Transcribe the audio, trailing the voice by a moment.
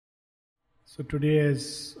So today,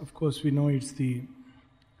 as of course we know, it's the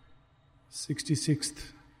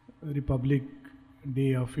 66th Republic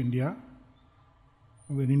Day of India,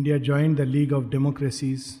 when India joined the League of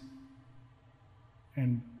Democracies,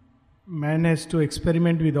 and man has to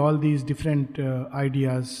experiment with all these different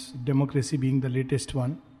ideas, democracy being the latest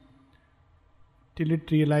one, till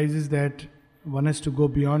it realizes that one has to go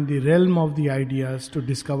beyond the realm of the ideas to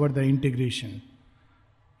discover the integration.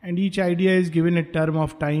 And each idea is given a term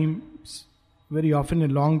of time, very often a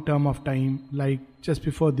long term of time, like just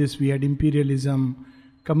before this we had imperialism,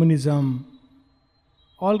 communism.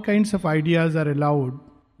 All kinds of ideas are allowed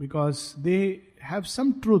because they have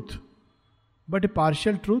some truth, but a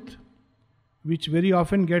partial truth which very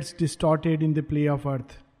often gets distorted in the play of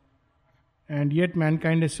earth. And yet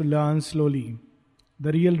mankind has to learn slowly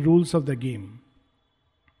the real rules of the game.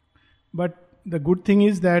 But the good thing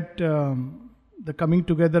is that the coming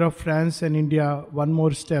together of France and India, one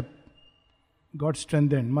more step, got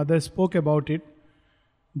strengthened. Mother spoke about it.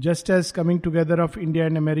 Just as coming together of India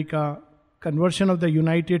and America, conversion of the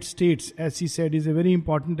United States, as he said, is a very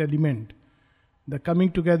important element. The coming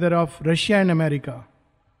together of Russia and America.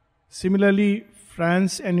 Similarly,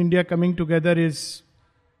 France and India coming together is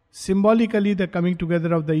symbolically the coming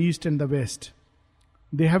together of the East and the West.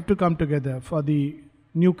 They have to come together for the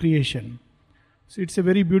new creation. So it's a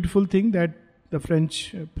very beautiful thing that the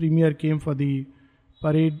French premier came for the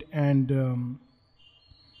parade, and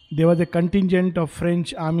there was a contingent of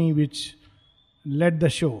French army which led the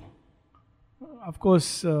show. Of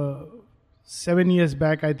course, 7 years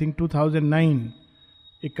back, I think 2009,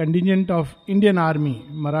 a contingent of Indian Army,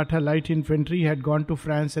 Maratha Light Infantry, had gone to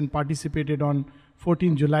France and participated on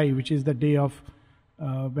 14 July, which is the day of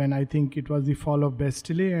when I think it was the fall of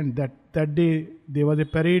Bastille, and that day there was a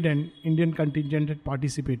parade and Indian contingent had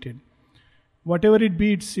participated. Whatever it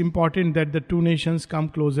be, it's important that the two nations come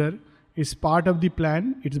closer. It's part of the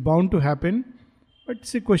plan. It's bound to happen, but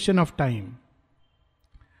it's a question of time.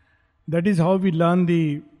 That is how we learn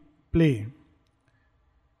the play.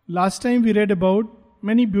 Last time we read about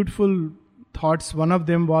many beautiful thoughts. One of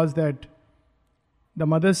them was that the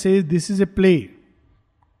mother says this is a play.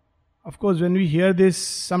 Of course, when we hear this,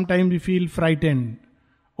 sometimes we feel frightened.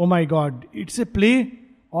 Oh my God, it's a play?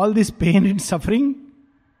 All this pain and suffering?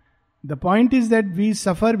 The point is that we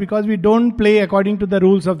suffer because we don't play according to the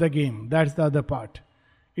rules of the game. That's the other part.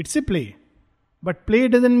 It's a play. But play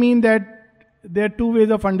doesn't mean that there are two ways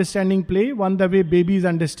of understanding play. One, the way babies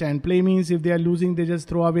understand. Play means if they are losing, they just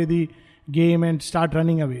throw away the game and start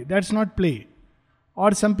running away. That's not play.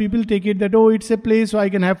 Or some people take it that, oh, it's a play so I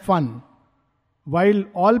can have fun. While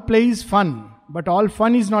all play is fun, but all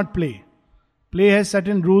fun is not play. Play has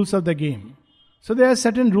certain rules of the game. So there are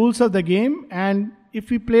certain rules of the game, and if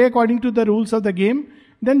we play according to the rules of the game,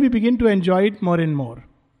 then we begin to enjoy it more and more.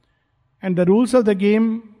 And the rules of the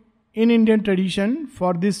game in Indian tradition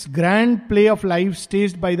for this grand play of life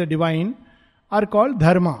staged by the divine are called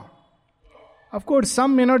dharma. Of course,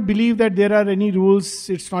 some may not believe that there are any rules,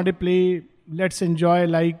 it's not a play, let's enjoy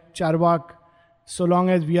like Charvak. So long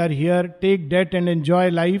as we are here, take debt and enjoy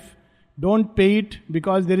life. Don't pay it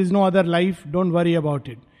because there is no other life, don't worry about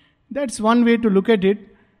it. That's one way to look at it,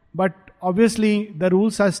 but obviously the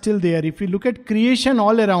rules are still there. If we look at creation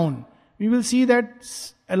all around, we will see that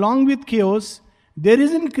along with chaos, there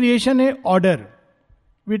is in creation a order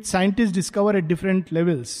which scientists discover at different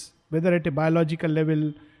levels, whether at a biological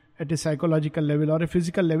level, at a psychological level or a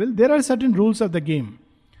physical level. There are certain rules of the game.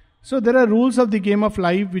 So there are rules of the game of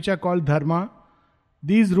life which are called dharma.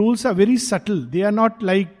 These rules are very subtle. They are not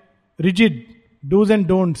like rigid do's and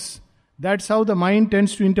don'ts. That's how the mind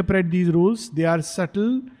tends to interpret these rules. They are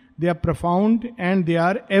subtle, they are profound, and they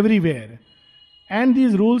are everywhere. And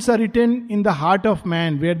these rules are written in the heart of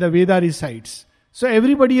man, where the Veda resides. So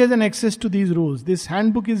everybody has an access to these rules. This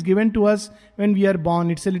handbook is given to us when we are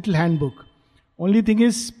born. It's a little handbook. Only thing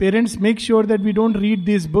is, parents make sure that we don't read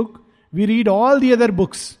this book. We read all the other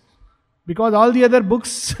books. Because all the other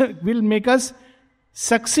books will make us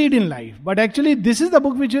succeed in life. But actually, this is the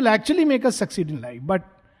book which will actually make us succeed in life. But,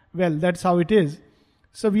 well, that's how it is.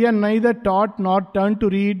 So we are neither taught nor turned to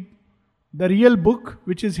read the real book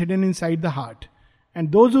which is hidden inside the heart.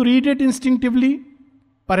 And those who read it instinctively,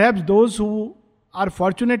 perhaps those who are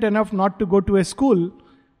fortunate enough not to go to a school,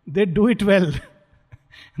 they do it well.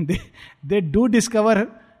 they do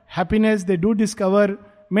discover happiness, they do discover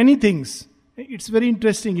many things. It's very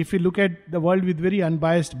interesting if you look at the world with very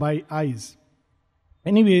unbiased eyes.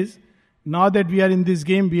 Anyways, now that we are in this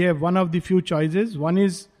game, we have one of the few choices. One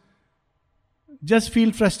is just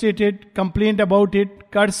feel frustrated, complain about it,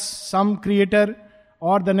 curse some creator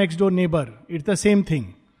or the next door neighbor. It's the same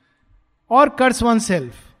thing. Or curse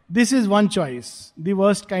oneself. This is one choice, the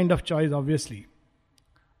worst kind of choice, obviously.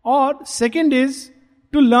 Or second is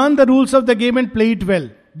to learn the rules of the game and play it well.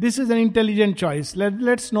 This is an intelligent choice.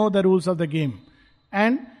 Let's know the rules of the game.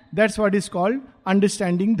 And that's what is called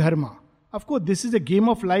understanding dharma. Of course, this is a game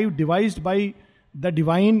of life devised by the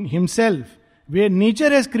divine himself, where nature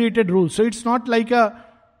has created rules. So it's not like a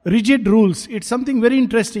rigid rules. It's something very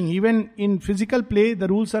interesting. Even in physical play, the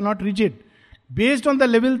rules are not rigid. Based on the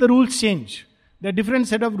level, the rules change. There are different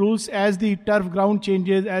set of rules as the turf ground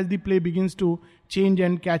changes, as the play begins to change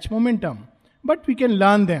and catch momentum. But we can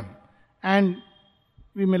learn them. And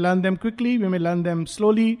we may learn them quickly, we may learn them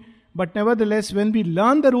slowly. But nevertheless, when we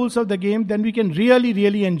learn the rules of the game, then we can really,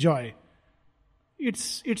 really enjoy.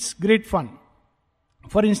 It's great fun.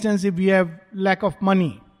 For instance, if we have lack of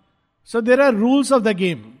money, so there are rules of the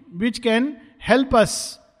game which can help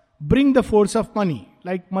us bring the force of money.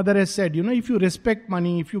 Like mother has said, if you respect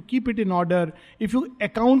money, if you keep it in order, if you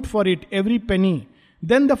account for it, every penny,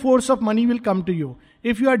 then the force of money will come to you.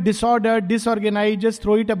 If you are disordered, disorganized, just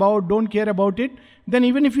throw it about, don't care about it, then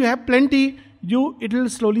even if you have plenty, it will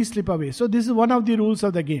slowly slip away. So this is one of the rules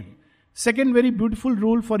of the game. Second very beautiful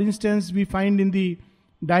rule, for instance, we find in the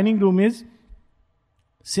dining room is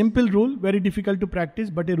simple rule, very difficult to practice,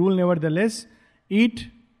 but a rule nevertheless. Eat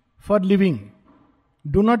for living.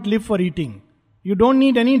 Do not live for eating. You don't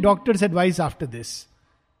need any doctor's advice after this.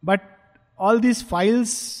 But all these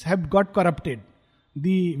files have got corrupted.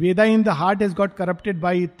 The Veda in the heart has got corrupted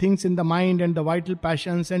by things in the mind and the vital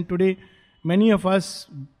passions. And today, many of us,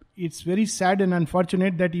 it's very sad and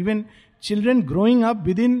unfortunate that even children growing up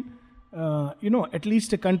within, at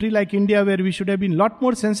least a country like India where we should have been a lot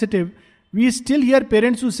more sensitive, we still hear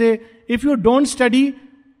parents who say, if you don't study,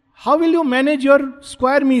 how will you manage your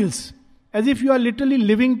square meals? As if you are literally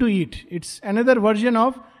living to eat. It's another version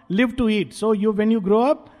of live to eat. So when you grow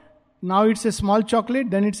up, now it's a small chocolate,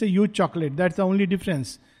 then it's a huge chocolate. That's the only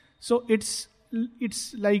difference. So it's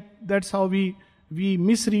like that's how we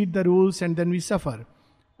misread the rules and then we suffer.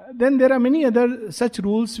 Then there are many other such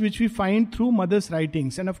rules which we find through mother's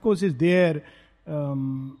writings. And of course it's there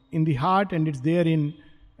in the heart and it's there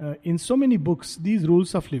in so many books, these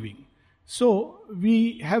rules of living. So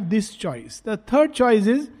we have this choice. The third choice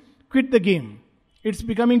is quit the game. It's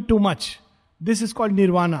becoming too much. This is called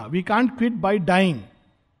nirvana. We can't quit by dying.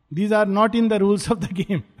 These are not in the rules of the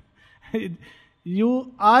game.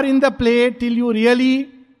 You are in the play till you really,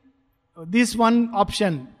 this one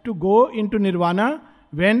option, to go into nirvana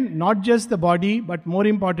when not just the body, but more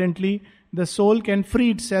importantly, the soul can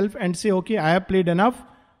free itself and say, okay, I have played enough.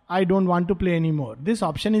 I don't want to play anymore. This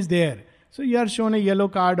option is there. So you are shown a yellow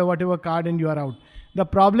card or whatever card and you are out. The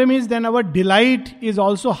problem is then our delight is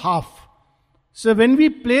also half. So when we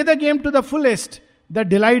play the game to the fullest, the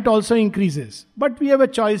delight also increases. But we have a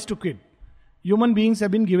choice to quit. Human beings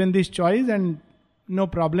have been given this choice and no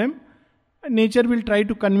problem. Nature will try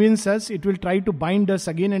to convince us. It will try to bind us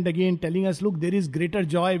again and again, telling us, look, there is greater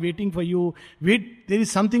joy waiting for you. Wait, there is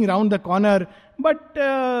something round the corner. But,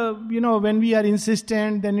 when we are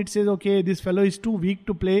insistent, then it says, okay, this fellow is too weak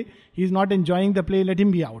to play. He is not enjoying the play. Let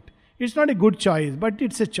him be out. It's not a good choice, but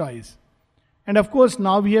it's a choice. And of course,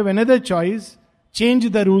 now we have another choice. Change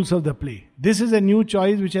the rules of the play. This is a new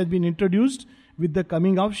choice which has been introduced with the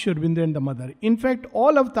coming of Sri Aurobindo and the mother. In fact,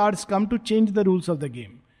 all avatars come to change the rules of the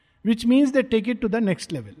game, which means they take it to the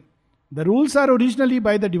next level. The rules are originally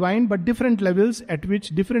by the divine, but different levels at which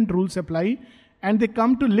different rules apply, and they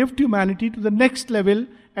come to lift humanity to the next level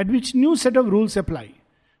at which new set of rules apply.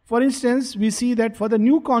 For instance, we see that for the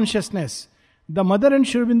new consciousness, the mother and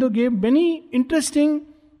Sri Aurobindo gave many interesting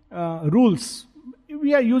rules.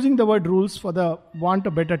 We are using the word rules for the want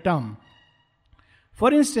of a better term.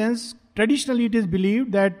 For instance, traditionally it is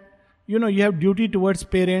believed that you have duty towards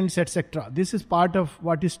parents, etc. This is part of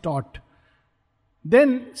what is taught.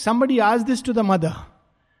 Then somebody asked this to the mother.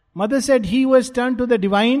 Mother said, he who has turned to the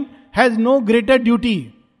divine has no greater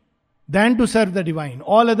duty than to serve the divine.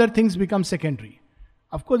 All other things become secondary.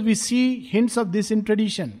 Of course, we see hints of this in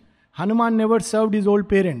tradition. Hanuman never served his old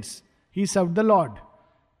parents. He served the Lord.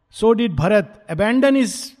 So did Bharat abandon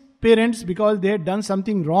his parents because they had done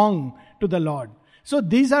something wrong to the Lord. So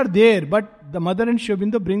these are there, but the mother and Sri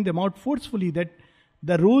Aurobindo bring them out forcefully that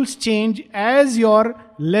the rules change as your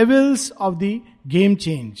levels of the game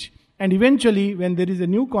change. And eventually, when there is a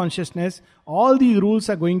new consciousness, all the rules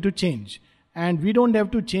are going to change. And we don't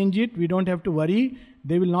have to change it, we don't have to worry.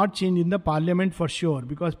 They will not change in the parliament for sure,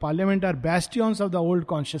 because parliament are bastions of the old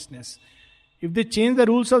consciousness. If they change the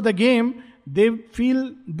rules of the game, they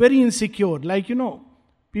feel very insecure. Like,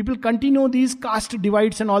 people continue these caste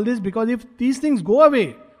divides and all this because if these things go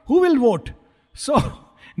away, who will vote? So,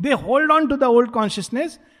 they hold on to the old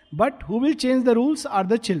consciousness, But who will change the rules are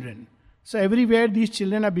the children. So everywhere these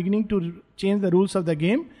children are beginning to change the rules of the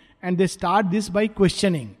game, and they start this by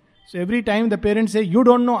questioning. So every time the parents say, you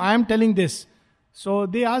don't know, I am telling this. So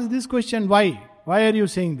they ask this question, why? Why are you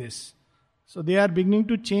saying this? So they are beginning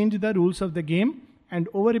to change the rules of the game, and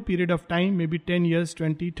over a period of time, maybe 10 years,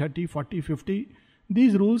 20, 30, 40, 50,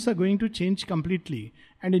 these rules are going to change completely.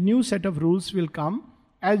 And a new set of rules will come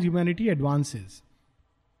as humanity advances.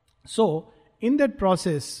 So, in that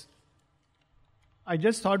process, I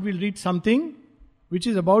just thought we'll read something which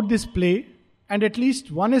is about this play, and at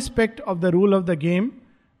least one aspect of the rule of the game,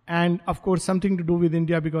 and of course something to do with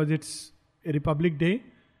India because it's a Republic Day.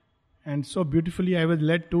 And so beautifully I was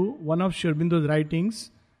led to one of Sri Aurobindo's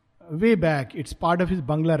writings way back. It's part of his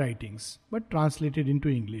Bangla writings, but translated into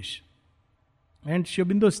English. And Sri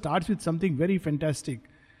Aurobindo starts with something very fantastic.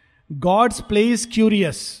 God's play is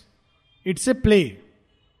curious. It's a play.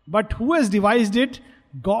 But who has devised it?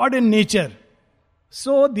 God and nature.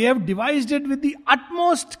 So they have devised it with the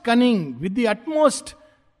utmost cunning, with the utmost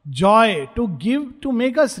joy to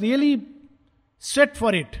make us really sweat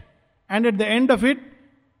for it. And at the end of it,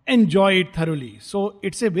 enjoy it thoroughly. So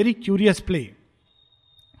it's a very curious play.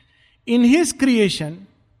 In his creation,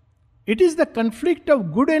 it is the conflict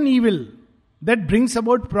of good and evil that brings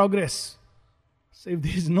about progress. So if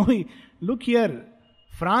there is no... Look here,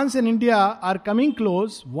 France and India are coming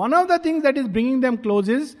close. One of the things that is bringing them close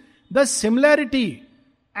is the similarity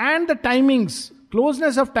and the timings,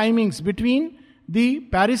 closeness of timings between the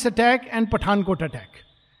Paris attack and Pathankot attack.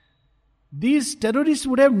 These terrorists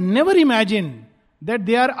would have never imagined that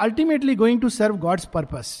they are ultimately going to serve God's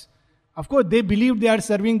purpose. Of course, they believe they are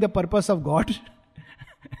serving the purpose of God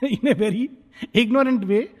in a very ignorant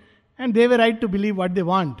way, and they were right to believe what they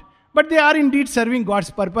want. But they are indeed serving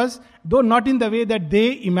God's purpose, though not in the way that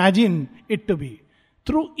they imagine it to be.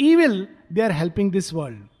 Through evil, they are helping this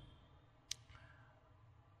world.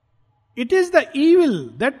 It is the evil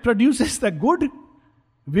that produces the good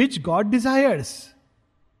which God desires.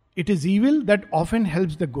 It is evil that often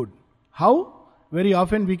helps the good. How? Very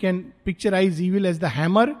often we can picturize evil as the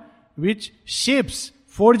hammer which shapes,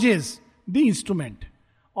 forges the instrument.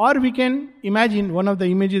 Or we can imagine, one of the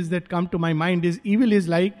images that come to my mind is evil is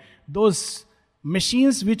like those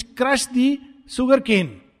machines which crush the sugar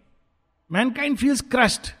cane. Mankind feels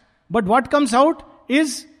crushed. But what comes out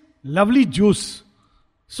is lovely juice.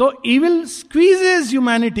 So evil squeezes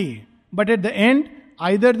humanity. But at the end,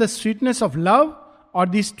 either the sweetness of love or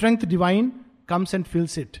the strength divine comes and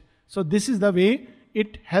fills it. So this is the way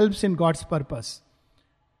it helps in God's purpose.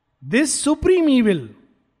 This supreme evil,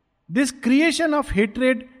 this creation of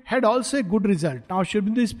hatred had also a good result. Now Sri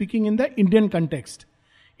Aurobindo is speaking in the Indian context.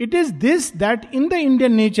 It is this that in the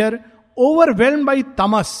Indian nature, overwhelmed by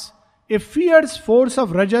tamas, a fierce force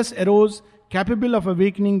of rajas arose capable of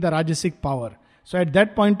awakening the rajasic power. So at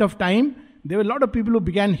that point of time, there were a lot of people who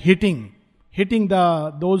began hitting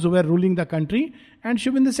those who were ruling the country. And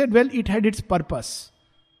Sri Aurobindo said, well, it had its purpose.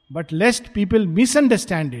 But lest people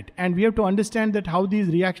misunderstand it, and we have to understand that how these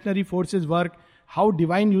reactionary forces work, how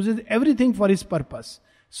divine uses everything for his purpose.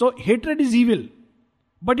 So hatred is evil,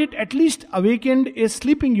 but it at least awakened a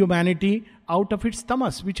sleeping humanity out of its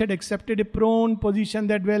tamas, which had accepted a prone position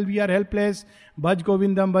that, well, we are helpless, bhaj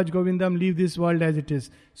Govindam, leave this world as it is.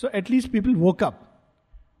 So at least people woke up.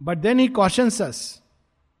 But then he cautions us,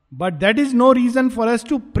 but that is no reason for us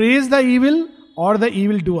to praise the evil or the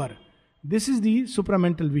evildoer. This is the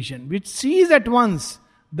supramental vision, which sees at once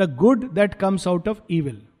the good that comes out of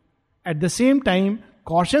evil. At the same time,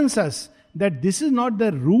 cautions us that this is not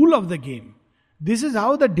the rule of the game. This is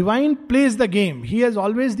how the divine plays the game. He has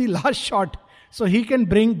always the last shot, so he can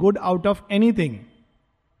bring good out of anything.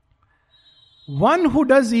 One who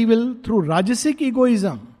does evil through rajasic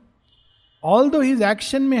egoism, although his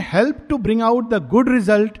action may help to bring out the good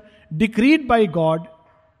result decreed by God,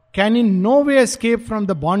 can in no way escape from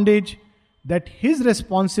the bondage that his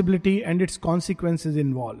responsibility and its consequences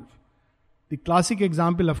involve. The classic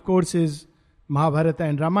example, of course, is Mahabharata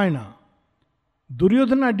and Ramayana.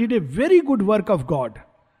 Duryodhana did a very good work of God.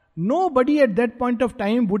 Nobody at that point of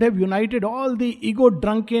time would have united all the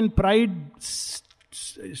ego-drunken, pride-struck,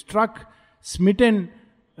 smitten,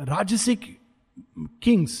 rajasic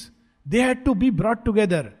kings. They had to be brought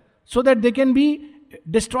together so that they can be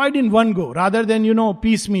destroyed in one go rather than,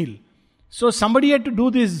 piecemeal. So somebody had to do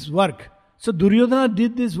this work. So Duryodhana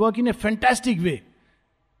did this work in a fantastic way.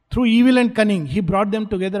 Through evil and cunning, he brought them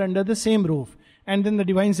together under the same roof. And then the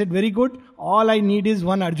divine said, very good, all I need is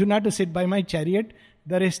one Arjuna to sit by my chariot,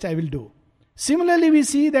 the rest I will do. Similarly, we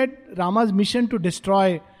see that Rama's mission to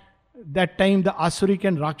destroy that time the Asuric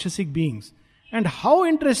and Rakshasic beings. And how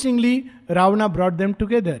interestingly Ravana brought them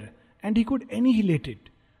together and he could annihilate it.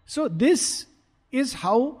 So this is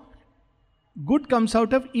how good comes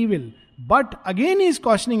out of evil. But again he is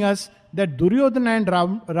cautioning us that Duryodhana and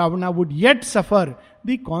Ravana would yet suffer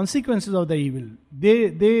the consequences of the evil.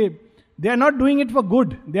 They are not doing it for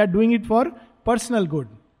good. They are doing it for personal good.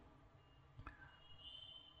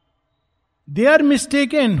 They are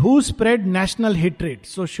mistaken who spread national hatred.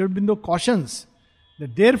 So Sri Aurobindo cautions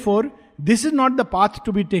that therefore this is not the path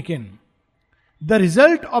to be taken. The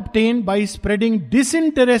result obtained by spreading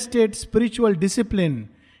disinterested spiritual discipline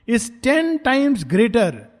is 10 times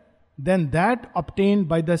greater than that obtained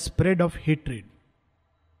by the spread of hatred.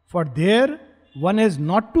 For there one has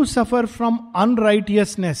not to suffer from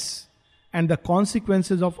unrighteousness and the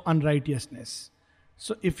consequences of unrighteousness.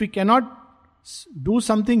 So if we cannot do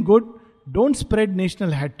something good, don't spread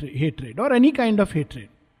national hatred or any kind of hatred.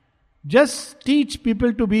 Just teach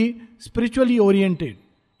people to be spiritually oriented.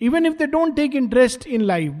 Even if they don't take interest in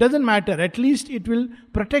life, doesn't matter. At least it will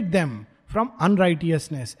protect them from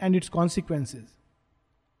unrighteousness and its consequences.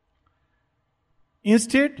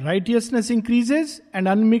 Instead, righteousness increases and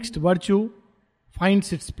unmixed virtue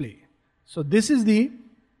finds its play. So this is the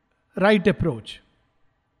right approach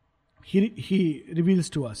he reveals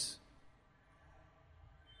to us.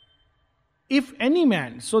 If any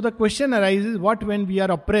man, so the question arises, what when we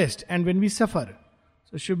are oppressed and when we suffer?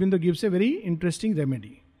 So Sri Aurobindo gives a very interesting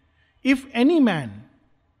remedy. If any man,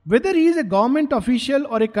 whether he is a government official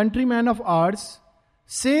or a countryman of ours,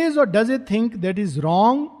 says or does a thing that is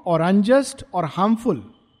wrong or unjust or harmful,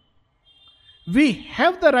 we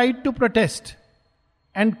have the right to protest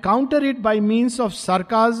and counter it by means of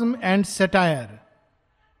sarcasm and satire.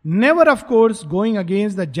 Never, of course, going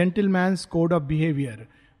against the gentleman's code of behavior.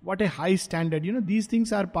 What a high standard. These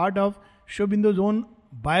things are part of Sri Aurobindo's own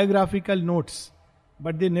biographical notes.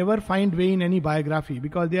 But they never find way in any biography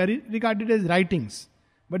because they are regarded as writings.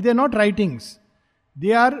 But they are not writings.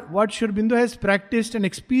 They are what Sri Aurobindo has practiced and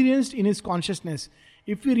experienced in his consciousness.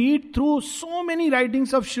 If we read through so many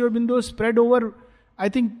writings of Sri Aurobindo spread over, I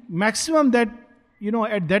think maximum that,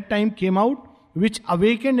 at that time came out, which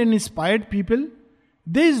awakened and inspired people,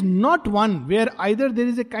 there is not one where either there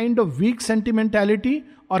is a kind of weak sentimentality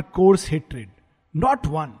or coarse hatred. Not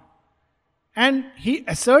one. And he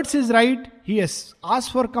asserts his right, he has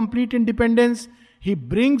asked for complete independence, he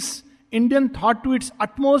brings Indian thought to its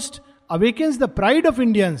utmost, awakens the pride of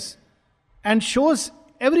Indians and shows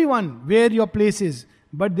everyone where your place is.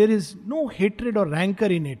 But there is no hatred or rancor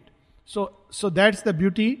in it. So that's the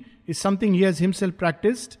beauty, is something he has himself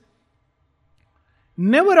practiced.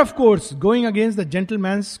 Never, of course, going against the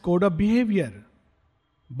gentleman's code of behavior.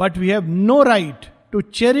 But we have no right to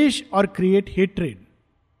cherish or create hatred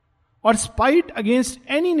or spite against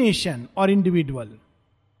any nation or individual.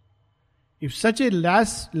 If such a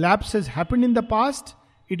lapse has happened in the past,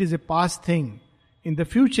 it is a past thing. In the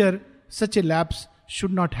future, such a lapse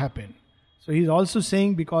should not happen. So he is also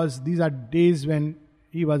saying, because these are days when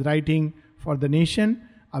he was writing for the nation,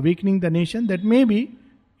 awakening the nation, that maybe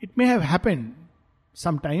it may have happened.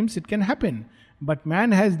 Sometimes it can happen. But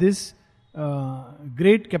man has this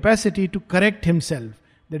great capacity to correct himself.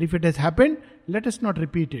 That if it has happened, let us not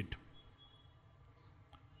repeat it.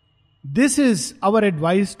 This is our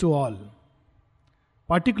advice to all,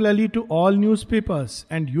 particularly to all newspapers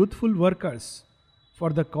and youthful workers for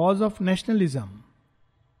the cause of nationalism.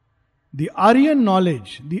 The Aryan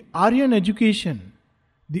knowledge, the Aryan education,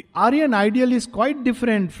 the Aryan ideal is quite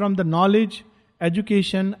different from the knowledge,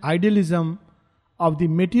 education, idealism of the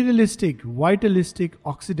materialistic, vitalistic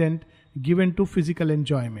Occident given to physical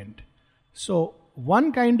enjoyment. So,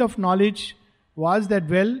 one kind of knowledge was that,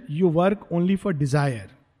 you work only for desire.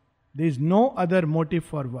 There is no other motive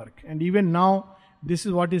for work. And even now, this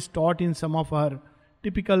is what is taught in some of our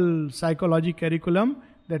typical psychology curriculum,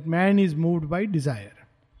 that man is moved by desire.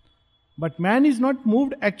 But man is not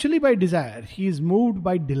moved actually by desire. He is moved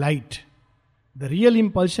by delight. The real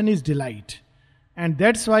impulsion is delight. And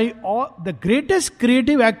that's why all the greatest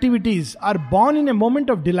creative activities are born in a moment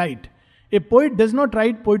of delight. A poet does not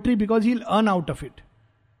write poetry because he'll earn out of it.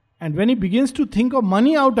 And when he begins to think of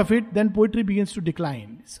money out of it, then poetry begins to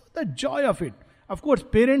decline. So the joy of it. Of course,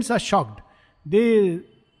 parents are shocked. They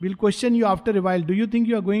will question you after a while. Do you think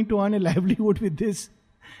you are going to earn a livelihood with this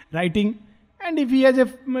writing? And if he has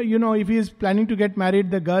if he is planning to get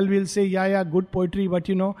married, the girl will say, yeah, good poetry, but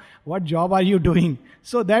what job are you doing?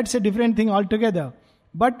 So that's a different thing altogether.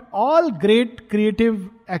 But all great creative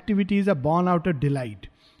activities are born out of delight.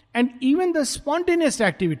 And even the spontaneous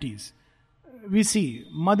activities, we see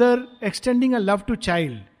mother extending a love to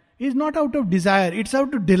child is not out of desire, it's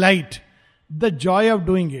out of delight, the joy of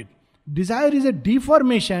doing it. Desire is a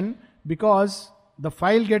deformation because the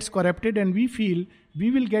file gets corrupted and we feel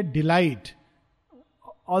we will get delight,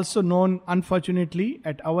 also known unfortunately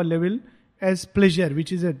at our level as pleasure,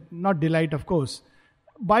 which is not delight of course,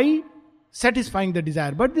 by satisfying the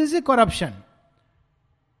desire. But this is a corruption.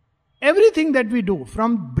 Everything that we do,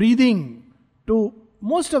 from breathing to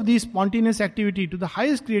most of these spontaneous activity to the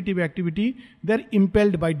highest creative activity, they're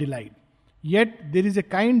impelled by delight. Yet there is a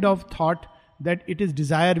kind of thought that it is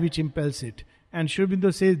desire which impels it. And Sri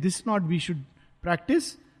Aurobindo says this is not we should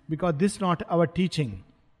practice because this is not our teaching.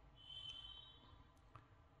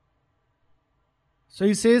 So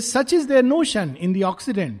he says, such is their notion in the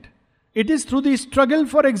Occident. It is through the struggle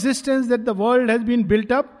for existence that the world has been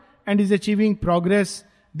built up and is achieving progress.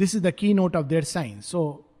 This is the keynote of their science.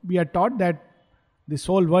 So we are taught that this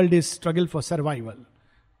whole world is struggle for survival,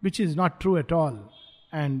 which is not true at all.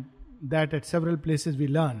 And that at several places we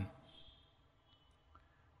learn.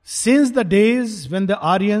 Since the days when the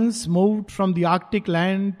Aryans moved from the Arctic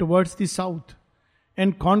land towards the south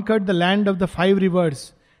and conquered the land of the 5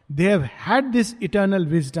 rivers, they have had this eternal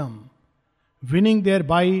wisdom, winning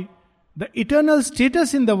thereby the eternal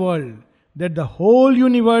status in the world, that the whole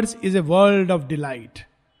universe is a world of delight.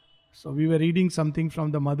 So we were reading something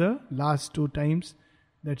from the mother last 2 times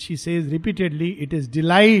that she says repeatedly, it is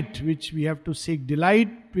delight which we have to seek. Delight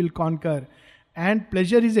will conquer. And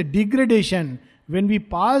pleasure is a degradation. When we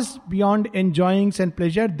pass beyond enjoyings and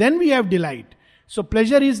pleasure, then we have delight. So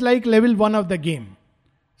pleasure is like level 1 of the game.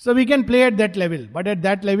 So we can play at that level. But at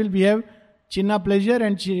that level we have chinna pleasure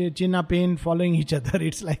and chinna pain following each other.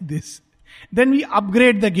 It's like this. Then we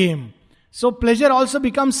upgrade the game. So pleasure also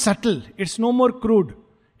becomes subtle. It's no more crude.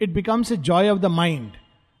 It becomes a joy of the mind.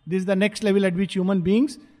 This is the next level at which human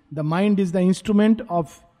beings, the mind is the instrument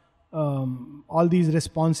of all these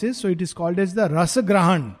responses. So it is called as the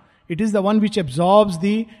rasagrahan. It is the one which absorbs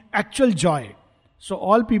the actual joy. So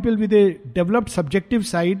all people with a developed subjective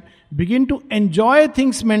side begin to enjoy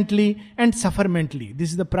things mentally and suffer mentally.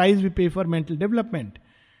 This is the price we pay for mental development.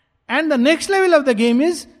 And the next level of the game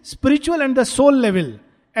is spiritual and the soul level,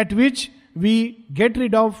 at which we get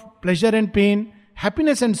rid of pleasure and pain,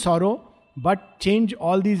 happiness and sorrow, but change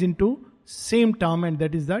all these into same term, and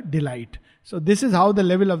that is the delight. So this is how the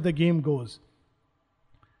level of the game goes.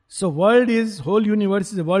 So whole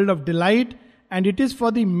universe is a world of delight, and it is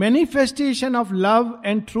for the manifestation of love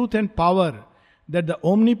and truth and power that the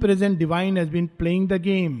omnipresent divine has been playing the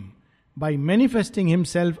game by manifesting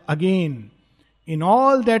himself again in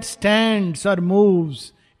all that stands or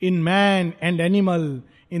moves, in man and animal,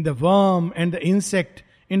 in the worm and the insect,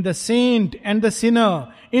 in the saint and the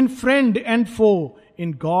sinner, in friend and foe,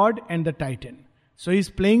 in God and the Titan. So he's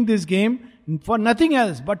playing this game for nothing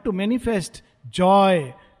else but to manifest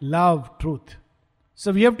joy, love, truth.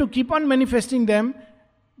 So we have to keep on manifesting them,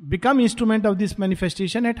 become instrument of this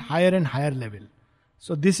manifestation at higher and higher level.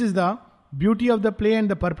 So this is the beauty of the play and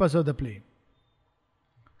the purpose of the play.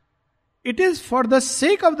 It is for the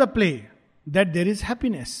sake of the play that there is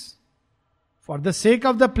happiness. For the sake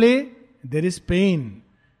of the play, there is pain.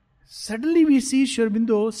 Suddenly we see Sri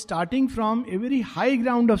Aurobindo starting from a very high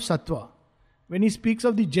ground of sattva. When he speaks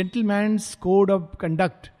of the gentleman's code of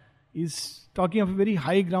conduct, he's talking of a very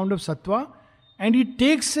high ground of sattva, and he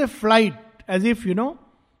takes a flight as if,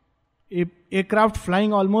 a aircraft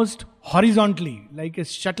flying almost horizontally, like a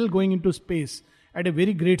shuttle going into space at a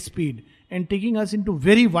very great speed, and taking us into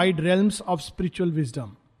very wide realms of spiritual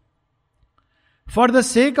wisdom. For the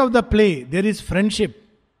sake of the play, there is friendship.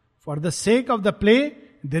 For the sake of the play,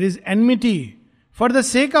 there is enmity. For the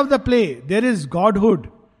sake of the play, there is godhood.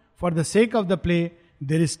 For the sake of the play,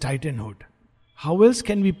 there is titanhood. How else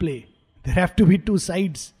can we play? There have to be 2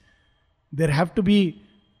 sides. There have to be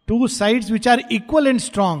 2 sides which are equal and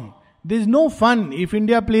strong. There is no fun if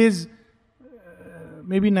India plays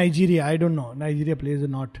maybe Nigeria. I don't know. Nigeria plays or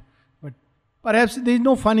not. But perhaps there is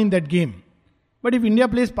no fun in that game. But if India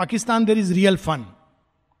plays Pakistan, there is real fun.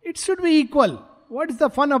 It should be equal. What is the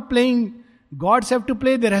fun of playing? Gods have to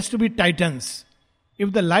play, there has to be titans.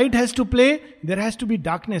 If the light has to play, there has to be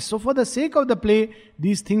darkness. So for the sake of the play,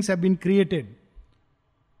 these things have been created.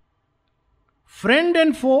 Friend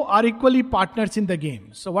and foe are equally partners in the game.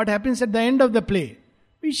 So what happens at the end of the play?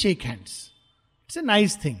 We shake hands. It's a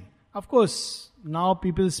nice thing. Of course, now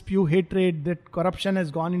people spew hatred, that corruption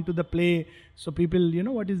has gone into the play. So people,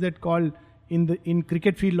 what is that called? In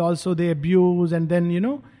cricket field also they abuse, and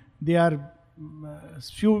then, they are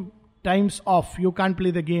few times off. You can't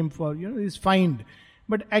play the game for, is fined.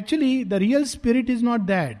 But actually the real spirit is not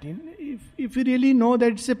that. If you really know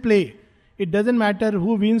that it's a play, it doesn't matter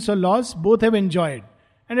who wins or loses, both have enjoyed.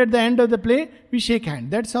 And at the end of the play, we shake hands.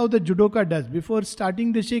 That's how the judoka does. Before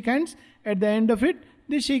starting, they shake hands. At the end of it,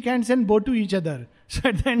 they shake hands and bow to each other. So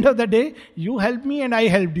at the end of the day, you helped me and I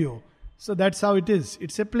helped you. So that's how it is.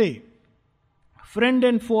 It's a play. Friend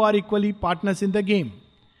and foe are equally partners in the game.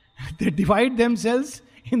 They divide themselves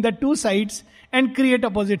in the two sides and create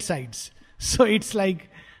opposite sides. So it's like,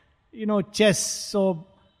 chess. So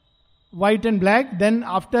white and black, then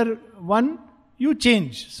after one, you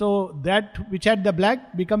change. So that which had the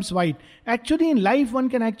black becomes white. Actually in life one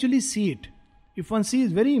can actually see it. If one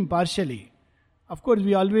sees very impartially. Of course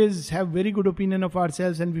we always have very good opinion of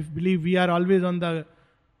ourselves and we believe we are always on the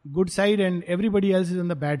good side and everybody else is on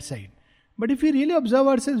the bad side. But if we really observe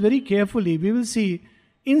ourselves very carefully, we will see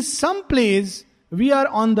in some plays we are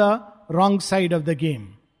on the wrong side of the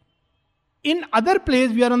game. In other plays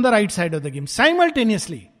we are on the right side of the game.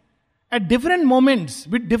 Simultaneously. At different moments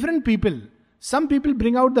with different people. Some people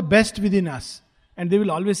bring out the best within us. And they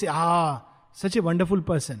will always say, such a wonderful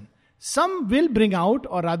person. Some will bring out,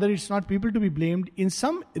 or rather it's not people to be blamed, in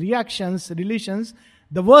some reactions, relations,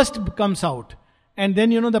 the worst comes out. And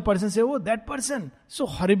then the person say, that person, so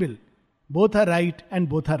horrible. Both are right and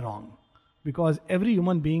both are wrong. Because every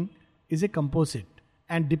human being is a composite.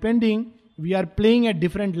 And depending, we are playing at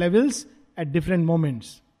different levels at different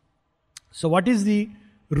moments. So what is the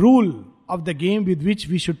rule of the game with which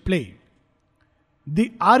we should play?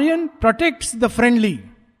 The Aryan protects the friendly.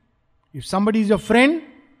 If somebody is your friend,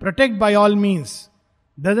 protect by all means.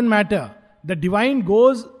 Doesn't matter. The divine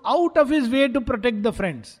goes out of his way to protect the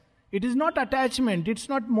friends. It is not attachment, it's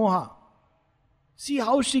not moha. See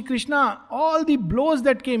how Sri Krishna, all the blows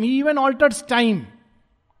that came, he even alters time.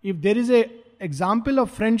 If there is an example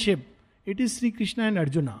of friendship, it is Sri Krishna and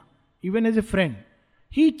Arjuna, even as a friend.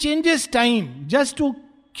 He changes time just to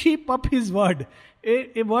keep up his word.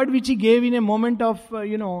 A word which he gave in a moment of,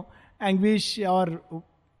 anguish or,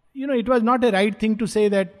 it was not a right thing to say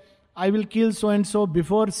that I will kill so and so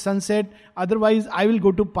before sunset, otherwise I will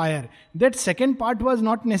go to pyre. That second part was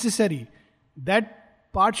not necessary.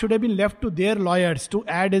 That part should have been left to their lawyers to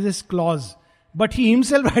add as a clause. But he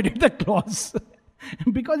himself added the clause.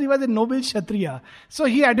 Because he was a noble Kshatriya. So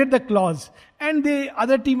he added the clause. And the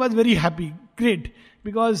other team was very happy. Great.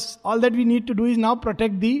 Because all that we need to do is now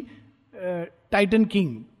protect the Titan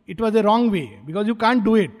king. It was a wrong way. Because you can't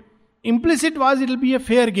do it. Implicit was it will be a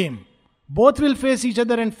fair game. Both will face each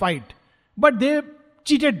other and fight. But they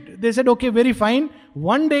cheated. They said, okay, very fine.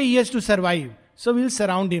 One day he has to survive. So we'll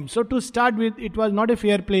surround him. So to start with, it was not a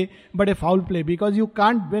fair play, but a foul play. Because you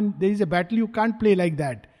can't, when there is a battle, you can't play like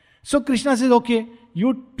that. So Krishna says, okay,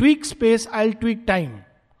 you tweak space, I'll tweak time.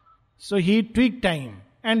 So he tweaked time.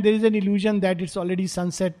 And there is an illusion that it's already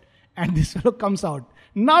sunset and this fellow comes out.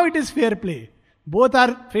 Now it is fair play. Both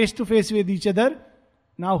are face to face with each other.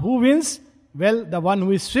 Now who wins? Well, the one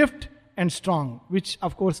who is swift and strong, which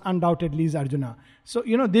of course undoubtedly is Arjuna. So,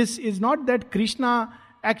 this is not that Krishna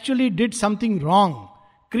actually did something wrong.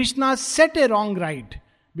 Krishna set a wrong right.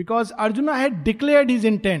 Because Arjuna had declared his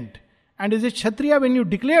intent. And as a Kshatriya, when you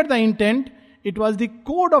declare the intent, it was the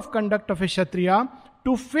code of conduct of a Kshatriya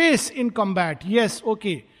to face in combat. Yes,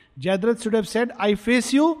 okay. Jayadratha should have said, I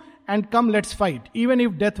face you and come, let's fight. Even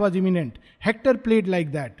if death was imminent. Hector played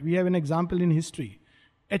like that. We have an example in history.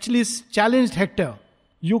 Achilles challenged Hector.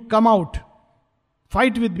 You come out.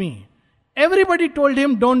 Fight with me. Everybody told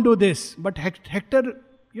him, don't do this. But Hector,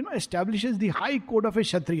 establishes the high code of a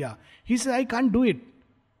Kshatriya. He says, I can't do it.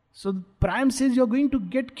 So Priam says, you're going to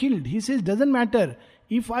get killed. He says, doesn't matter.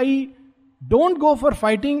 If I don't go for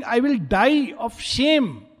fighting, I will die of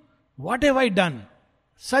shame. What have I done?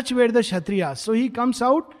 Such were the Kshatriyas. So he comes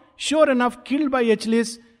out, sure enough, killed by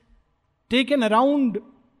Achilles, taken around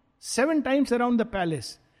 7 times around the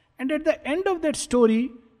palace. And at the end of that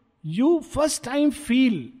story, you first time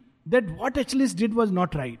feel that what Achilles did was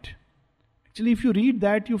not right. Actually, if you read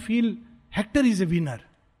that, you feel Hector is a winner.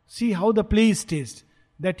 See how the play is staged.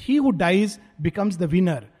 That he who dies becomes the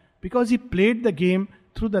winner. Because he played the game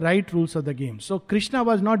through the right rules of the game. So Krishna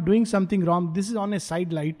was not doing something wrong. This is on a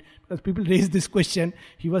side light. Because people raise this question.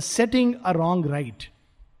 He was setting a wrong right.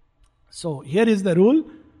 So here is the rule.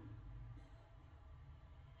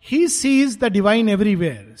 He sees the divine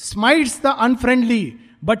everywhere. Smites the unfriendly.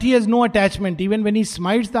 But he has no attachment. Even when he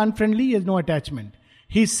smites the unfriendly, he has no attachment.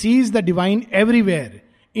 He sees the divine everywhere.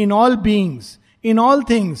 In all beings. In all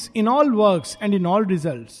things. In all works. And in all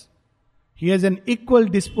results. He has an equal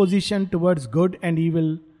disposition towards good and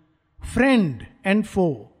evil. Friend and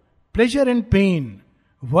foe. Pleasure and pain.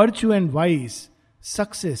 Virtue and vice.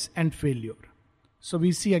 Success and failure. So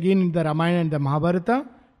we see again in the Ramayana and the Mahabharata.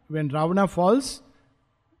 When Ravana falls,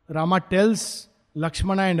 Rama tells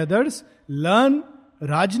Lakshmana and others, learn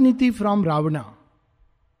Rajniti from Ravana.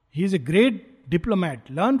 He is a great diplomat.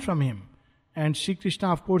 Learn from him. And Sri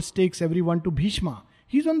Krishna, of course, takes everyone to Bhishma.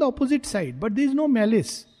 He is on the opposite side, but there is no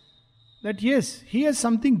malice. That yes, he has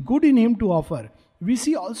something good in him to offer. We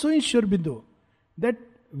see also in Sri Aurobindo that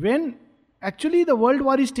when actually the world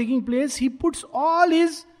war is taking place, he puts all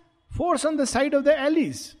his force on the side of the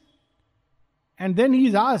allies. And then he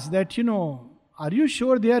is asked that, are you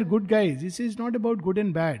sure they are good guys? He says it's not about good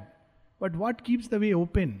and bad, but what keeps the way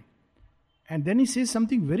open. And then he says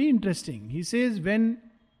something very interesting. He says when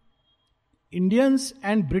Indians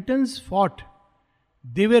and Britons fought,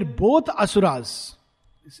 they were both asuras.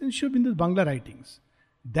 This is Sri Aurobindo's Bangla writings.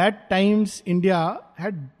 That times India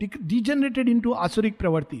had degenerated into asuric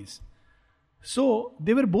pravartis. So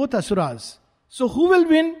they were both asuras. So who will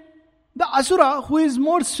win? The asura who is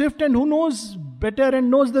more swift and who knows better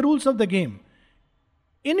and knows the rules of the game.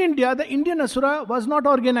 In India, the Indian asura was not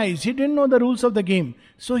organized. He didn't know the rules of the game.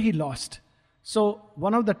 So he lost. So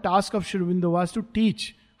one of the tasks of Sri Aurobindo was to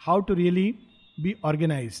teach how to really be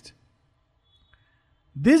organized.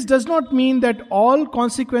 This does not mean that all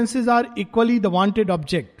consequences are equally the wanted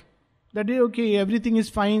object. That is okay, everything is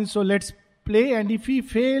fine, so let's play, and if we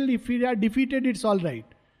fail, if we are defeated, it's all right.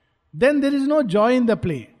 Then there is no joy in the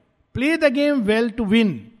play. Play the game well to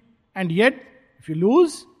win. And yet, if you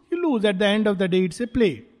lose, you lose. At the end of the day, it's a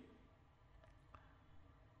play.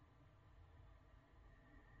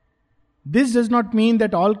 This does not mean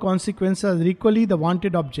that all consequences are equally the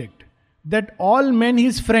wanted object. That all men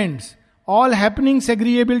his friends, all happenings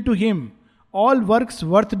agreeable to him, all works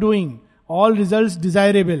worth doing, all results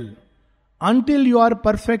desirable. Until you are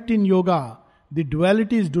perfect in yoga, the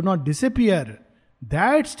dualities do not disappear.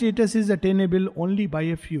 That status is attainable only by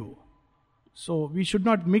a few. So we should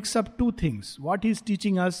not mix up two things. What he is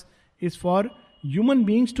teaching us is for human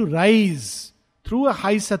beings to rise through a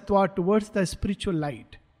high sattva towards the spiritual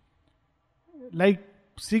light. Like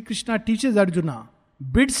Sri Krishna teaches Arjuna,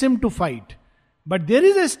 bids him to fight. But there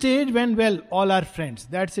is a stage when, all are friends.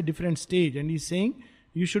 That's a different stage. And he's saying,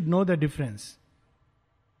 you should know the difference.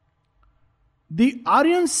 The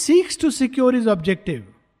Aryan seeks to secure his objective.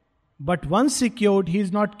 But once secured, he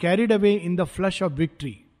is not carried away in the flush of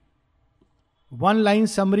victory. One line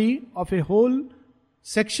summary of a whole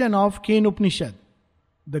section of Ken Upanishad.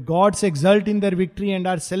 The gods exult in their victory and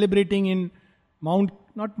are celebrating in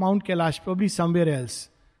not Mount Kailash, probably somewhere else.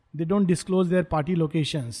 They don't disclose their party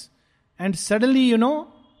locations. And suddenly,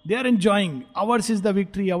 they are enjoying. Ours is the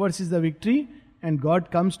victory, ours is the victory. And God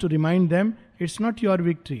comes to remind them, it's not your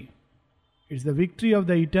victory. It's the victory of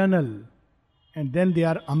the eternal. And then they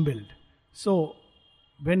are humbled. So,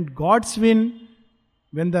 when gods win,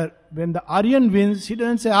 when the Aryan wins, he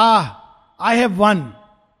doesn't say, I have won.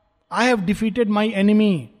 I have defeated my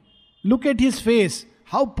enemy. Look at his face,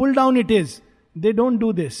 how pulled down it is. They don't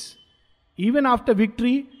do this. Even after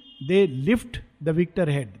victory, they lift the victor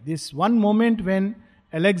head. This one moment when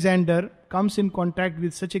Alexander comes in contact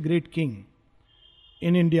with such a great king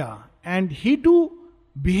in India, and he too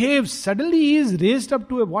behaves, suddenly he is raised up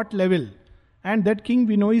to a what level? And that king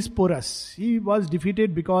we know is Porus. He was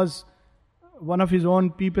defeated because one of his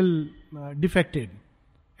own people defected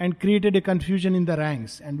and created a confusion in the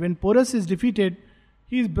ranks. And when Porus is defeated,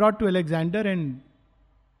 he is brought to Alexander, and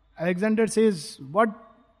Alexander says,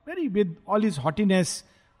 with all his haughtiness,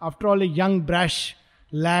 after all a young brash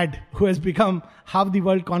lad who has become half the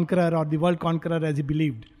world conqueror, or the world conqueror as he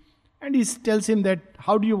believed. And he tells him that,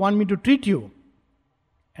 how do you want me to treat you?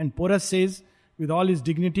 And Porus says, with all his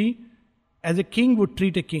dignity, as a king would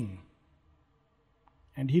treat a king.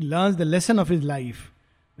 And he learns the lesson of his life,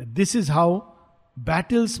 that this is how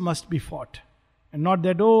battles must be fought. And not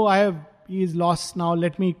that, he is lost now,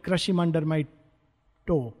 let me crush him under my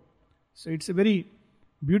toe. So it's a very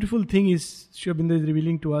beautiful thing Sri Aurobindo is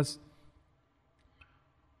revealing to us.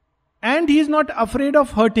 And he is not afraid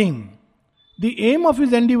of hurting. The aim of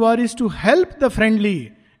his endeavor is to help the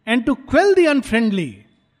friendly and to quell the unfriendly.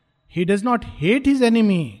 He does not hate his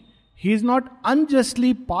enemy. He is not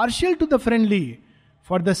unjustly partial to the friendly.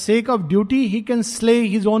 For the sake of duty, he can slay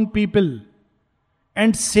his own people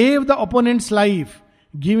and save the opponent's life,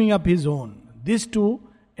 giving up his own. This too,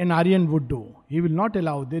 an Aryan would do. He will not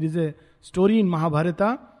allow. There is a story in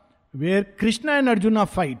Mahabharata where Krishna and Arjuna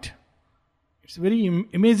fight. It's a very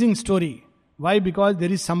amazing story. Why? Because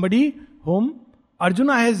there is somebody whom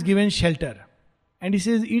Arjuna has given shelter. And he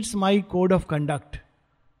says, it's my code of conduct.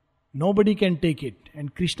 Nobody can take it.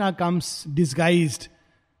 And Krishna comes disguised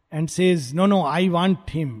and says, no, I want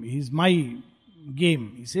him. He's my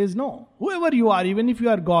game. He says, no, whoever you are, even if you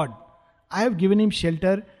are God, I have given him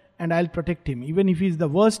shelter and I'll protect him, even if he is the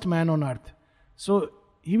worst man on earth. So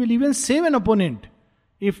he will even save an opponent.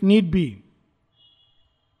 if need be.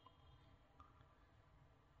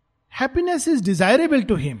 Happiness is desirable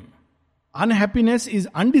to him. Unhappiness is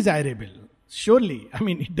undesirable. Surely. I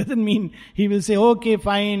mean, it doesn't mean he will say, okay,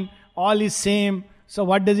 fine, all is same, so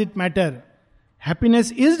what does it matter?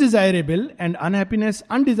 Happiness is desirable and unhappiness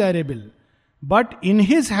undesirable. But in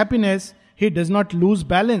his happiness, he does not lose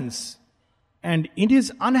balance. And in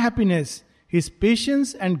his unhappiness, his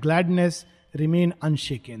patience and gladness remain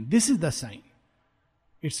unshaken. This is the sign.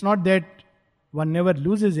 It's not that one never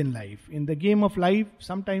loses in life. In the game of life,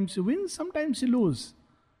 sometimes you win, sometimes you lose.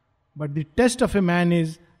 But the test of a man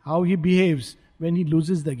is how he behaves when he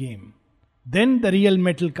loses the game. Then the real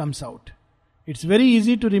metal comes out. It's very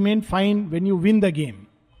easy to remain fine when you win the game.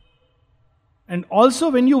 And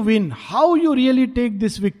also when you win, how you really take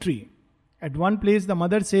this victory. At one place the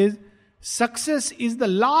mother says, success is the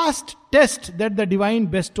last test that the divine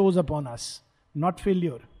bestows upon us, not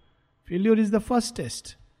failure. Failure is the first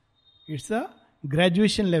test. It's the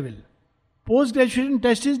graduation level. Post-graduation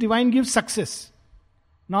test is divine gives success.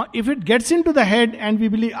 Now if it gets into the head and we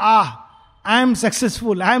believe, I am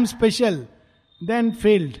successful, I am special, then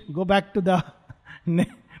failed. Go back to the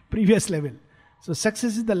previous level. So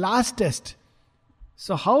success is the last test.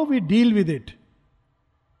 So how we deal with it?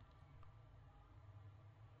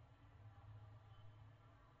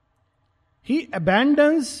 He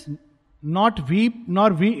abandons not weep nor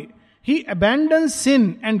weep. He abandons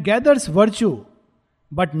sin and gathers virtue,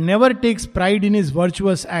 but never takes pride in his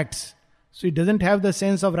virtuous acts. So he doesn't have the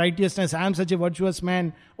sense of righteousness. I am such a virtuous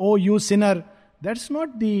man. Oh, you sinner. That's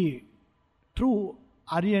not the true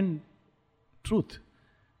Aryan truth.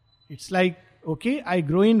 It's like, okay, I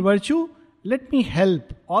grow in virtue. Let me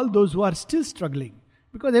help all those who are still struggling.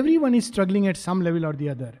 Because everyone is struggling at some level or the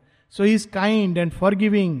other. So he is kind and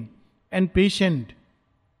forgiving and patient.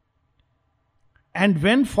 And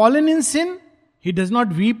when fallen in sin, he does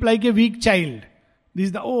not weep like a weak child. This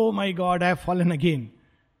is the, oh my God, I have fallen again.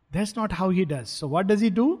 That's not how he does. So what does he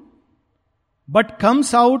do? But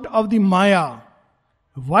comes out of the Maya,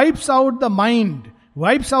 wipes out the mind,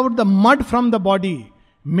 wipes out the mud from the body,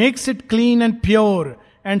 makes it clean and pure,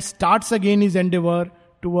 and starts again his endeavor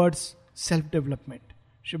towards self-development.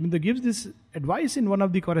 Sri Aurobindo gives this advice in one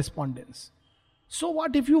of the correspondence. So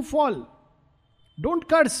what if you fall? Don't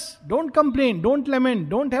curse, don't complain, don't lament,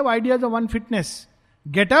 don't have ideas of unfitness.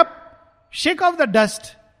 Get up, shake off the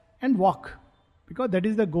dust and walk. Because that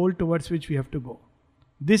is the goal towards which we have to go.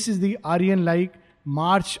 This is the Aryan-like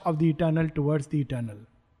march of the eternal towards the eternal.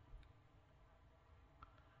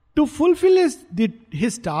 To fulfill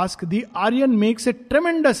his task, the Aryan makes a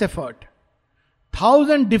tremendous effort.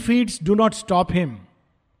 1,000 defeats do not stop him.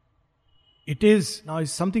 It is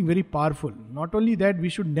something very powerful. Not only that, we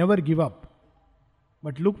should never give up.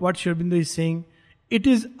 But look what Sri Aurobindo is saying. It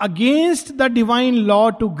is against the divine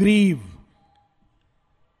law to grieve.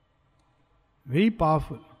 Very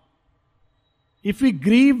powerful. If we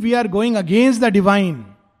grieve, we are going against the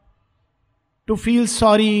divine. To feel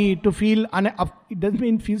sorry, to feel... it doesn't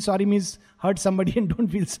mean feel sorry means hurt somebody and don't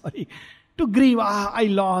feel sorry. To grieve, I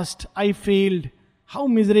lost, I failed. How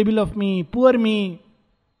miserable of me, poor me.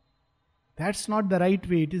 That's not the right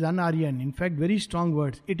way. It is un-Aryan. In fact, very strong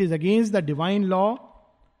words. It is against the divine law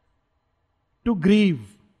to grieve,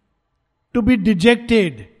 to be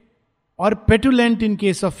dejected or petulant in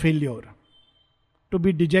case of failure. To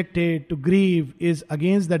be dejected, to grieve is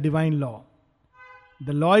against the divine law.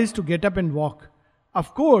 The law is to get up and walk.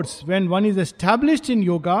 Of course, when one is established in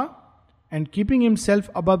yoga and keeping himself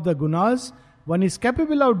above the gunas, one is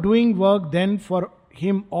capable of doing work, then for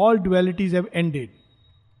him all dualities have ended.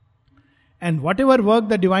 And whatever work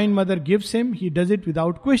the Divine Mother gives him, he does it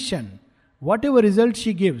without question. Whatever result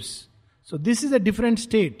she gives. So this is a different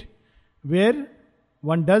state where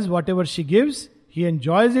one does whatever she gives, he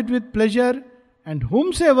enjoys it with pleasure, and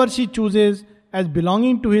whomsoever she chooses as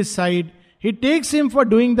belonging to his side, he takes him for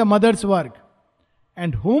doing the mother's work.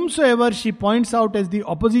 And whomsoever she points out as the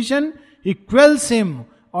opposition, he quells him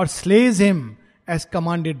or slays him as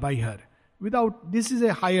commanded by her. This is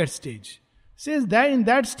a higher stage. Says that in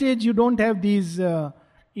that stage you don't have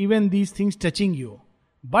even these things touching you.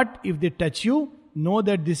 But if they touch you, know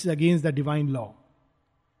that this is against the divine law.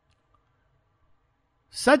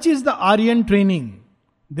 Such is the Aryan training.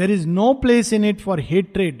 There is no place in it for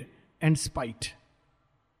hatred and spite.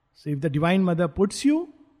 So if the Divine Mother puts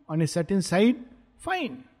you on a certain side,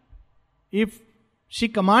 fine. If she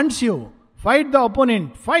commands you, fight the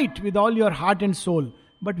opponent, fight with all your heart and soul,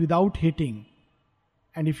 but without hating.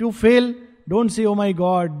 And if you fail, don't say, oh my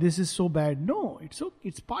God, this is so bad. No,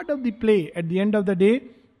 it's part of the play. At the end of the day,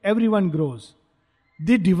 everyone grows.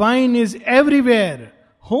 The divine is everywhere.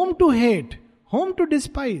 Whom to hate, Whom to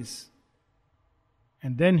despise?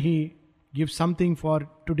 And then he gives something for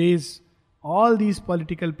today's all these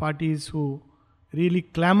political parties who really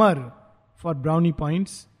clamor for brownie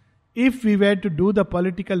points. If we were to do the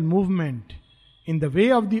political movement in the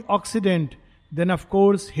way of the Occident, then of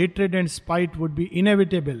course hatred and spite would be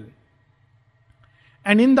inevitable.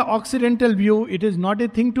 And in the Occidental view, it is not a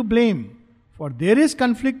thing to blame, for there is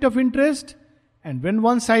conflict of interest, and when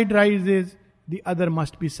one side rises, the other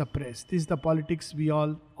must be suppressed. This is the politics we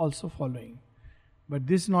all also following. But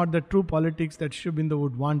this is not the true politics that Sri Aurobindo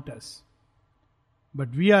would want us.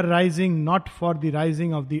 But we are rising not for the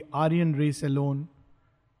rising of the Aryan race alone.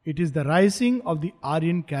 It is the rising of the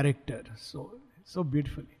Aryan character. So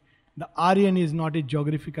beautifully. The Aryan is not a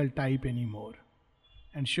geographical type anymore.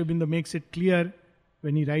 And Sri Aurobindo makes it clear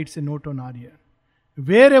when he writes a note on Aryan.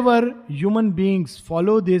 Wherever human beings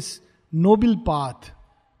follow this noble path,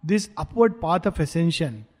 this upward path of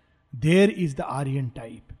ascension, there is the Aryan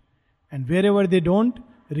type. And wherever they don't,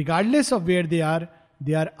 regardless of where they are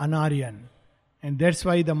un-Aryan. And that's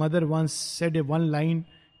why the mother once said a one-line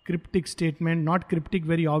cryptic statement, not cryptic,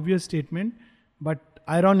 very obvious statement, but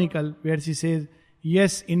ironical, where she says,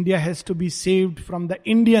 yes, India has to be saved from the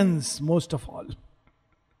Indians most of all.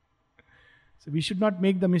 So we should not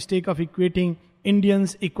make the mistake of equating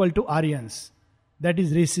Indians equal to Aryans. That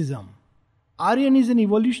is racism. Aryan is an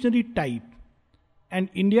evolutionary type, and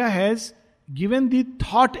India has given the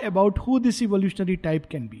thought about who this evolutionary type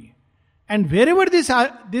can be. And wherever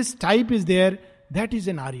this type is there, that is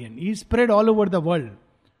an Aryan. He is spread all over the world.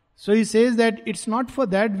 So he says that it's not for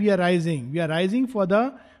that we are rising. We are rising for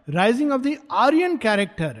the rising of the Aryan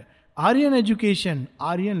character, Aryan education,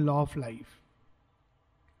 Aryan law of life.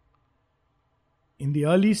 In the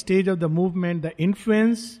early stage of the movement, the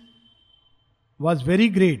influence was very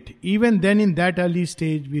great. Even then, in that early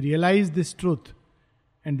stage, we realized this truth.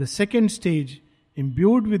 And the second stage,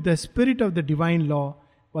 imbued with the spirit of the divine law,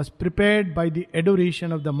 was prepared by the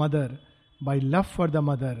adoration of the mother, by love for the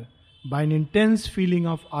mother, by an intense feeling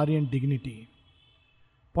of Aryan dignity.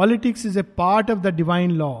 Politics is a part of the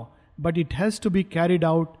divine law, but it has to be carried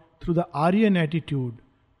out through the Aryan attitude,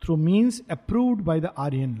 through means approved by the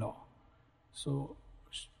Aryan law. So,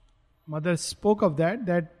 mother spoke of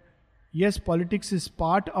that yes, politics is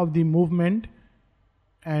part of the movement,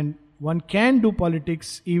 and one can do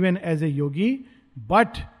politics even as a yogi,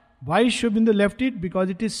 but why Sri Aurobindo left it? Because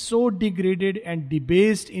it is so degraded and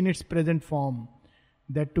debased in its present form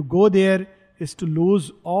that to go there is to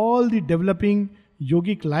lose all the developing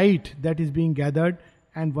yogic light that is being gathered,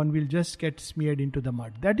 and one will just get smeared into the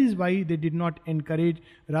mud. That is why they did not encourage,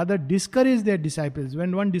 rather discourage their disciples.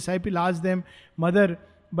 When one disciple asked them, Mother,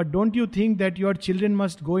 but don't you think that your children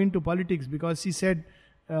must go into politics? Because she said,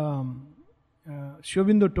 Sri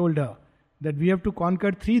Aurobindo told her that we have to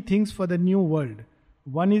conquer 3 things for the new world.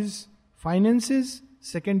 One is finances,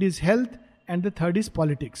 second is health, and the third is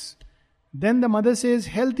politics. Then the mother says,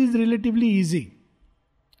 health is relatively easy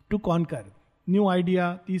to conquer. New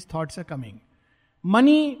idea, these thoughts are coming.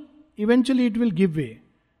 Money, eventually it will give way.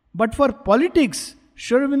 But for politics,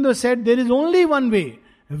 Sri Aurobindo said there is only one way.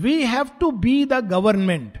 We have to be the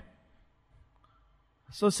government.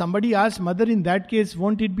 So somebody asked, Mother, in that case,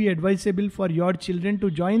 won't it be advisable for your children to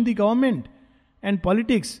join the government and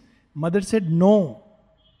politics? Mother said, no.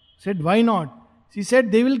 Said, why not? She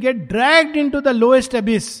said, they will get dragged into the lowest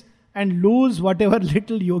abyss and lose whatever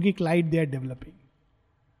little yogic light they are developing.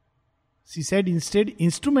 She said, instead,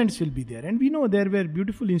 instruments will be there. And we know there were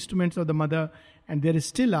beautiful instruments of the mother, and there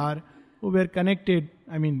still are, who were connected.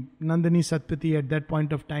 I mean, Nandini Satpati at that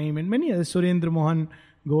point of time, and many others, Surendra Mohan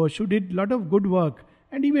Ghosh, who did a lot of good work.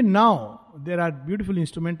 And even now, there are beautiful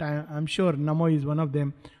instruments. I'm sure Namo is one of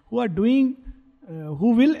them, who are doing,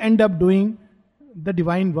 who will end up doing the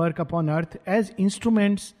divine work upon earth as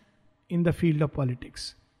instruments in the field of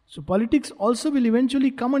politics. So politics also will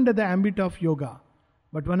eventually come under the ambit of yoga.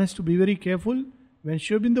 But one has to be very careful. When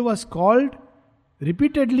Sri Aurobindo was called,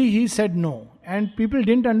 repeatedly he said no. And people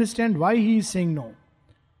didn't understand why he is saying no.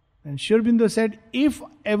 And Sri Aurobindo said, if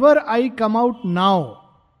ever I come out now,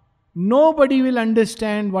 nobody will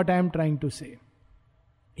understand what I am trying to say.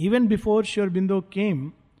 Even before Sri Aurobindo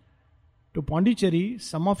came to Pondicherry,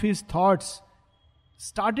 some of his thoughts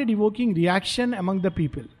started evoking reaction among the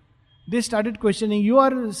people. They started questioning,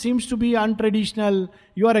 seems to be untraditional,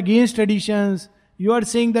 you are against traditions, you are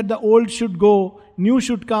saying that the old should go, new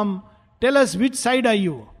should come, tell us which side are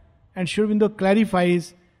you? And Sri Aurobindo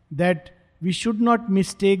clarifies that we should not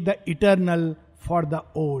mistake the eternal for the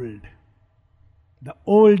old. The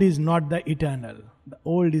old is not the eternal. The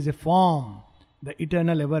old is a form. The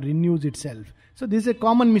eternal ever renews itself. So this is a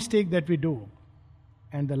common mistake that we do.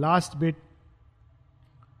 And the last bit,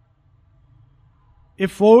 A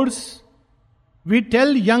force, we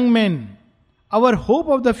tell young men, our hope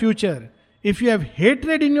of the future, if you have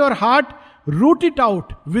hatred in your heart, root it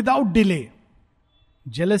out without delay.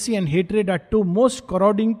 Jealousy and hatred are two most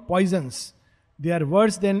corroding poisons. They are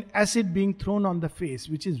worse than acid being thrown on the face,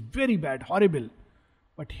 which is very bad, horrible.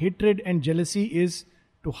 But hatred and jealousy is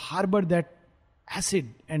to harbor that acid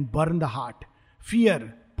and burn the heart.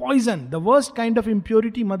 Fear, poison, the worst kind of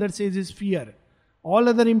impurity, mother says, is fear. All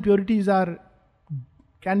other impurities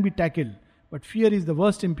can be tackled, but fear is the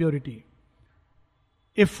worst impurity.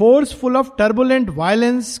 A force full of turbulent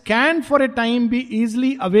violence can for a time be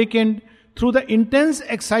easily awakened through the intense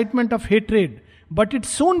excitement of hatred, but it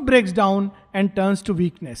soon breaks down and turns to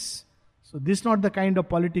weakness. So this is not the kind of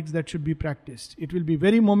politics that should be practiced. It will be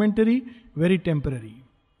very momentary, very temporary.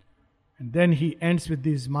 And then he ends with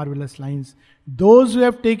these marvelous lines. Those who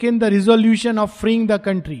have taken the resolution of freeing the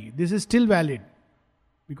country, this is still valid,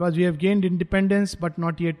 because we have gained independence but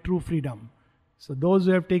not yet true freedom. So those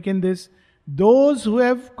who have taken this, those who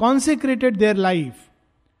have consecrated their life,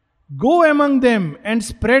 go among them and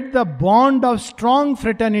spread the bond of strong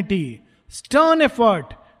fraternity, stern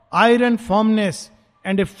effort, iron firmness,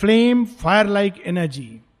 and a flame fire-like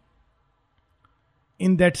energy.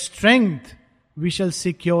 In that strength, we shall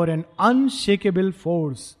secure an unshakable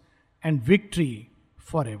force and victory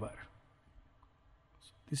forever.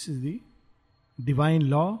 This is the divine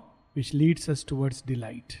law which leads us towards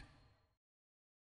delight.